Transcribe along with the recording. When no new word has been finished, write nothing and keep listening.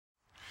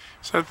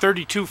It's a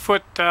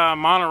 32-foot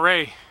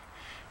Monterey.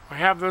 We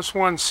have this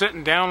one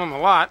sitting down on the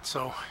lot,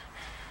 so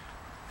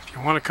if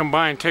you want to come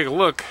by and take a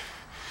look,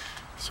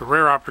 it's a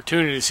rare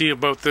opportunity to see a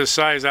boat this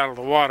size out of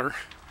the water.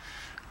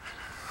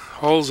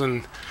 Hull's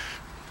in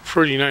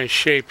pretty nice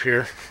shape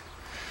here.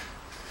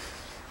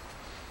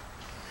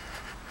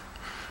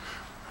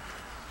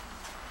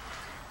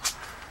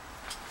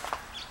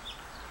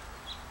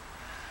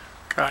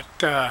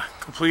 Got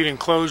complete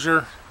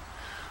enclosure,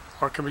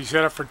 or it can be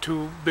set up for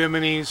 2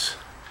 biminis.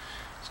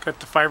 It's got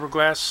the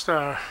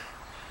fiberglass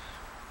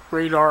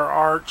radar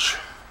arch,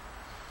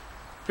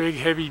 big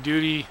heavy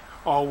duty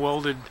all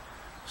welded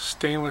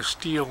stainless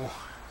steel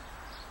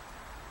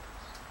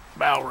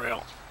bow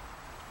rail.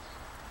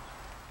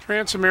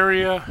 Transom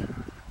area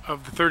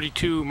of the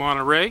 32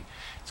 Monterey.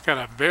 It's got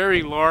a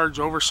very large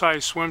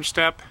oversized swim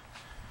step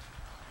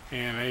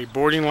and a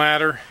boarding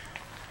ladder,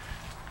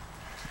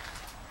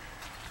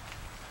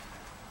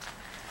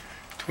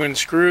 twin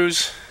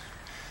screws,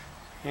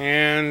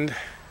 and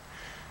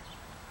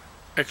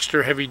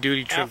extra heavy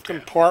duty trim. Aft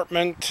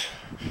compartment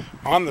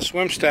on the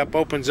swim step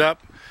opens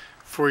up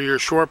for your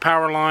shore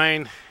power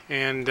line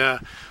and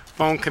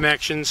phone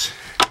connections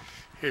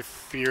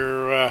if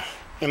you're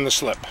in the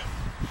slip.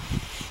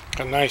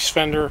 A nice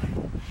fender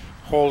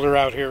holder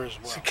out here as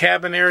well. It's the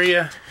cabin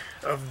area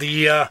of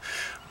the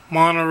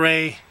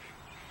Monterey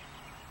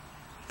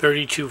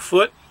 32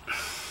 foot,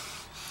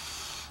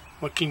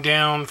 looking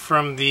down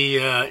from the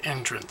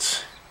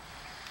entrance.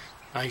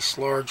 Nice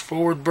large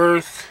forward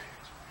berth.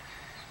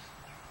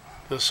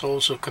 This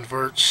also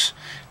converts,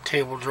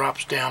 table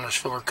drops down, there's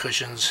filler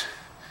cushions.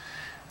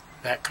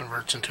 That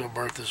converts into a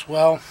berth as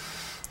well.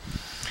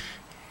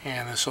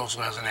 And this also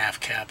has an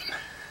aft cabin.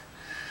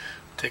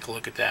 Take a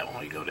look at that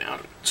when we go down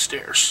the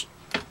stairs.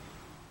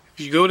 If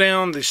you go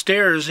down the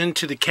stairs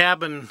into the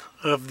cabin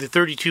of the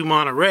 32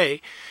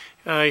 Monterey,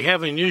 you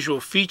have an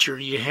unusual feature.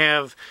 You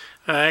have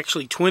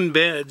actually twin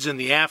beds in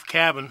the aft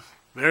cabin,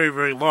 very,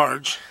 very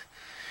large.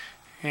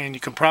 And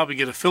you can probably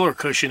get a filler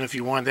cushion if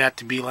you want that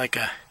to be like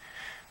a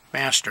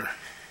master.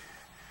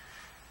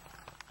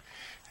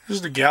 This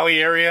is the galley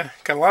area.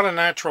 Got a lot of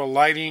natural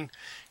lighting.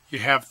 You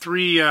have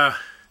 3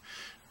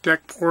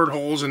 deck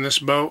portholes in this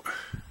boat,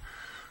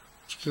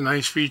 which is a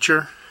nice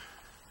feature.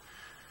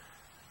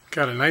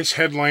 Got a nice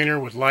headliner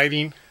with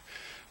lighting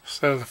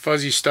instead of the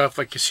fuzzy stuff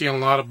like you see on a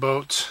lot of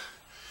boats.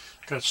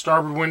 Got a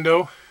starboard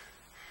window.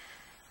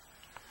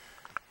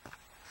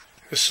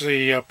 This is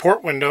the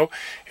port window,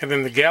 and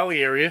then the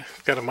galley area.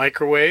 Got a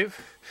microwave.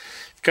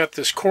 Got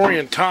this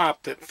Corian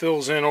top that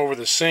fills in over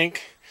the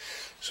sink,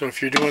 so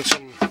if you're doing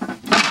some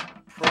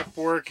prep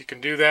work, you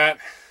can do that.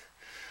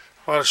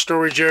 A lot of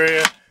storage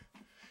area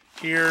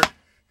here.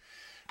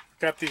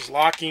 Got these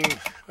locking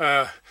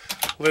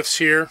lifts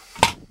here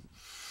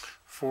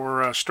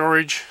for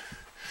storage.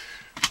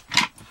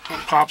 It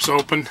pops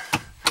open.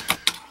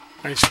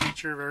 Nice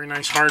feature, very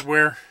nice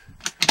hardware.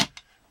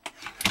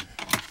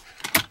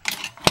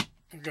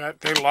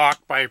 They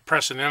lock by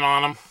pressing in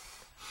on them.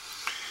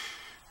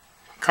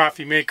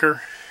 Coffee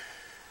maker,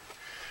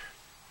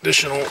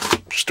 additional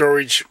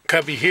storage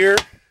cubby here,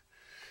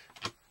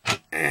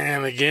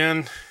 and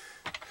again,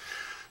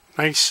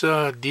 nice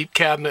deep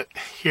cabinet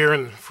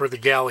here for the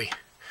galley.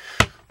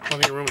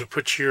 Plenty of room to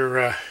put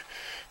your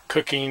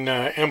cooking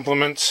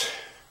implements.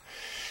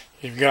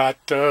 You've got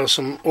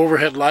some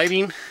overhead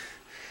lighting,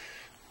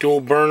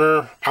 dual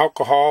burner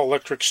alcohol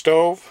electric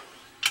stove,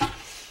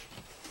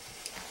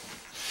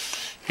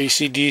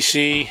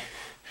 AC/DC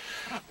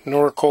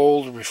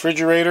Norcold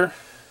refrigerator.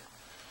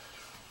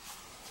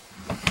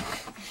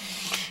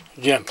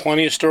 Again,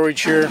 plenty of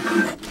storage here.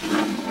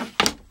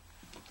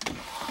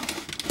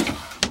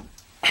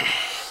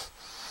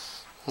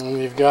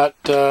 And you've got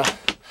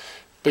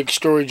big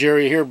storage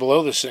area here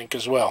below the sink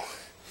as well.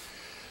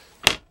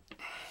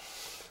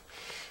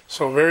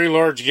 So very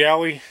large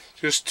galley.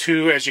 Just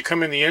as you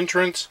come in the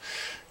entrance,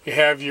 you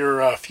have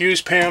your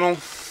fuse panel.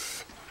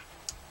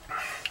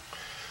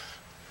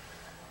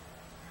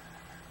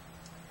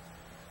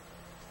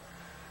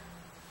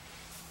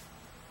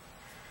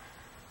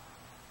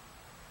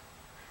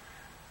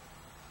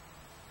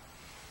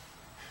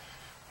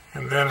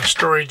 And then a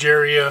storage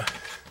area.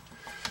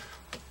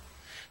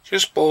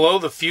 Just below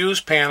the fuse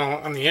panel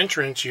on the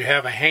entrance, you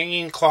have a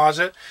hanging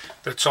closet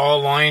that's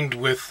all lined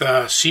with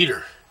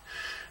cedar.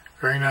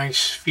 Very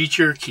nice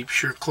feature.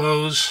 Keeps your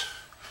clothes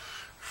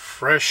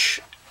fresh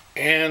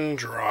and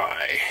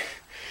dry.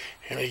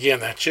 And again,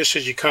 that's just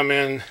as you come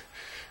in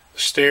the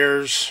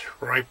stairs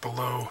right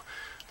below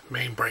the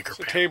main breaker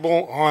panel.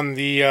 Table on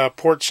the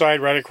port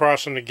side right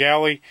across from the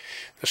galley.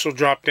 This will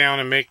drop down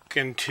and make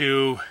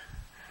into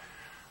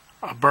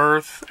a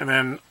berth, and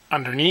then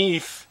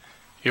underneath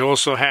you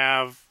also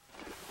have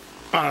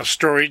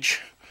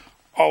storage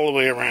all the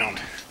way around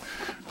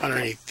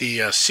underneath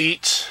the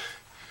seats.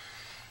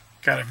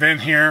 Got a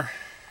vent here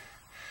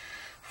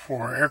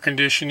for air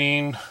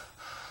conditioning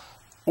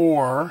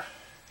or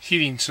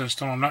heating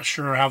system. I'm not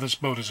sure how this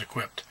boat is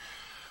equipped.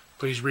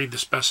 Please read the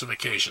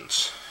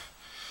specifications.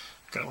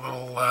 Got a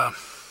little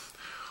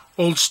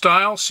old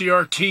style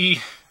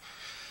CRT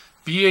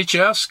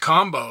VHS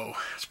combo.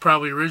 It's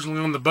probably originally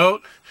on the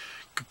boat.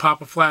 You could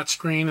pop a flat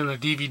screen and a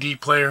DVD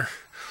player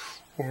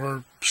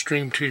or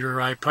stream to your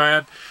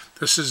iPad.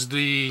 This is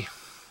the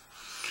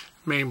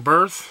main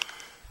berth.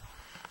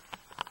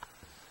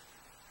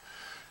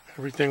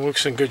 Everything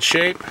looks in good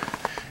shape,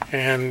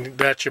 and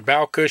that's your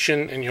bow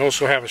cushion, and you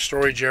also have a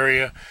storage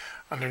area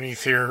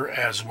underneath here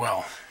as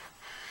well.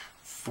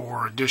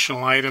 For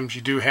additional items,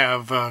 you do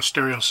have a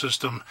stereo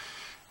system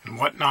and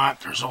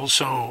whatnot. There's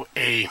also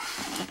a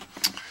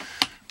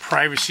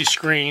privacy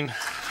screen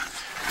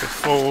that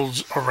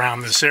folds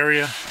around this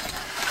area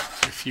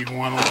if you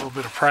want a little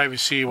bit of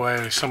privacy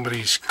while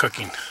somebody's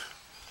cooking.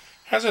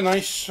 Has a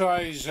nice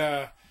size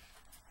head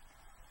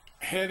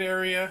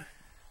area.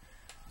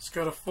 It's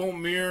got a full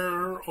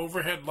mirror,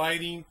 overhead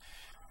lighting.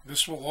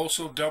 This will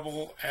also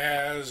double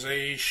as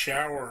a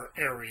shower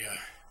area.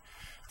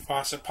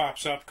 Faucet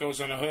pops up, goes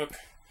on a hook,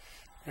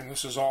 and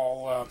this is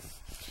all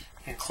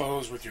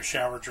enclosed with your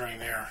shower drain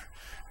there,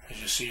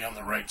 as you see on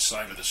the right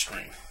side of the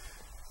screen.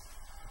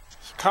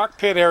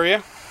 Cockpit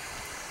area.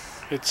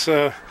 It's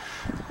a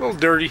little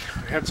dirty.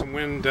 We had some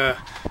wind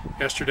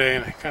yesterday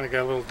and it kind of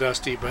got a little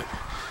dusty, but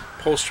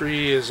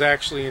upholstery is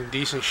actually in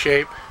decent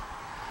shape.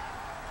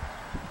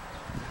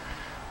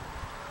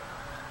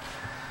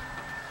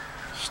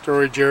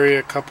 Storage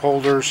area, cup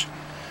holders.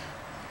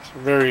 It's a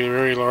very,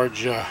 very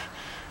large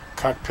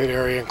cockpit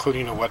area,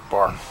 including a wet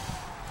bar.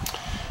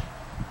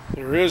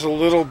 There is a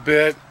little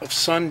bit of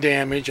sun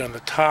damage on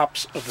the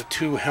tops of the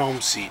two helm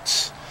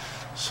seats,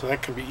 so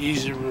that can be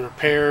easily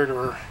repaired,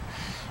 or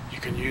you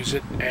can use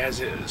it as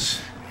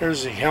is.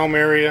 Here's the helm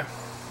area,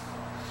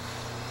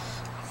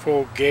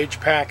 full gauge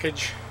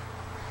package.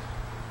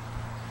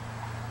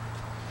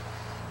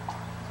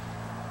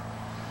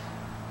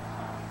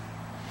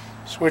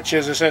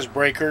 Switches, it says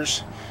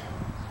breakers.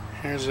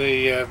 Here's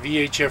a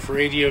VHF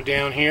radio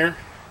down here,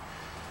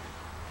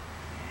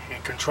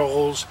 and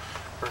controls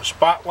for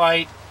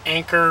spotlight,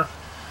 anchor,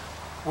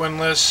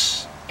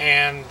 windlass,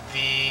 and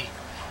the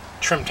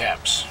trim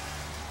tabs.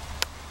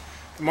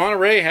 The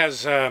Monterey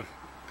has a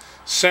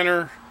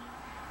center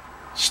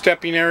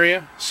stepping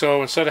area,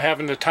 so instead of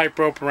having the tight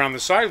rope around the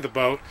side of the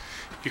boat,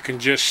 you can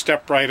just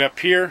step right up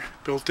here.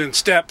 Built-in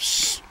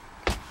steps.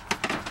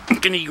 You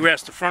can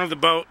egress the front of the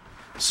boat.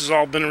 This has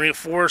all been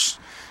reinforced.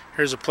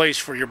 Here's a place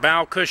for your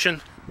bow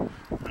cushion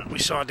we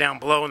saw down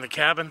below in the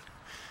cabin.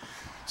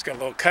 It's got a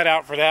little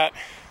cutout for that.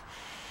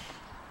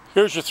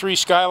 Here's your three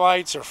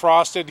skylights. They're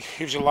frosted.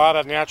 Gives you a lot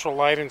of natural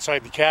light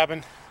inside the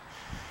cabin.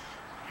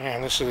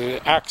 And this is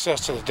the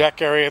access to the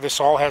deck area. This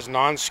all has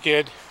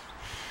non-skid,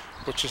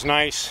 which is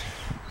nice.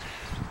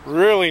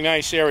 Really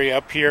nice area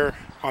up here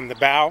on the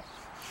bow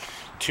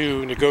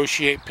to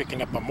negotiate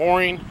picking up a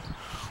mooring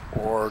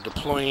or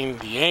deploying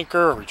the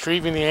anchor or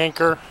retrieving the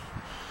anchor.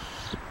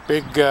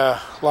 Big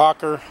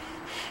locker,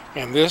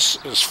 and this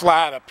is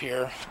flat up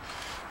here,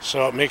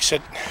 so it makes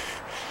it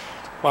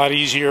a lot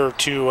easier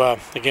to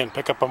again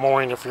pick up a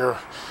mooring if you're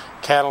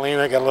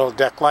Catalina. Got a little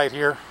deck light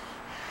here,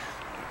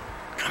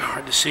 kind of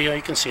hard to see. Oh,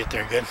 you can see it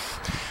there good.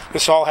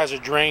 This all has a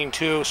drain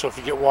too, so if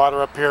you get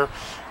water up here,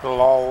 it'll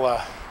all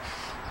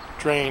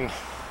drain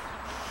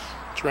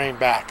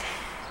back.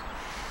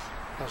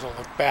 As I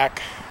look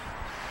back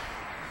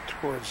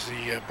towards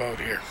the boat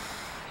here,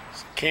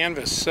 it's a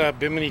canvas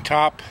bimini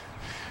top.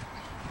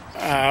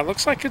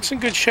 Looks like it's in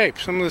good shape.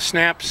 Some of the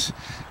snaps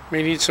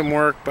may need some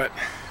work, but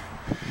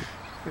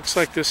looks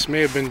like this may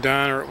have been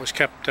done, or it was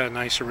kept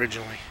nice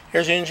originally.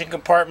 Here's the engine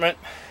compartment.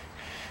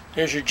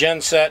 There's your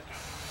gen set.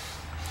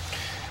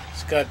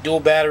 It's got dual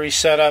battery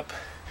setup,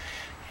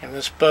 and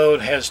this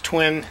boat has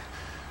twin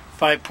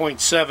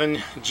 5.7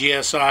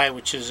 GSI,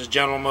 which is a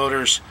General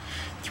Motors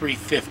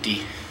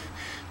 350.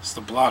 It's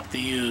the block they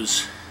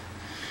use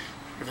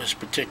for this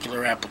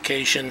particular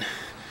application.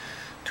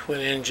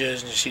 Twin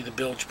engines, and you see the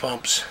bilge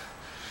pumps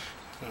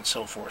and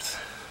so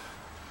forth.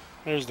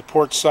 There's the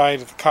port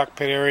side of the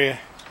cockpit area.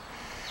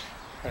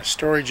 A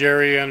storage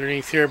area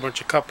underneath here, a bunch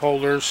of cup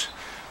holders,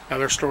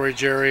 another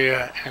storage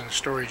area, and a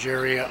storage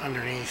area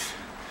underneath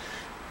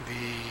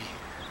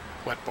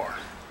the wet bar.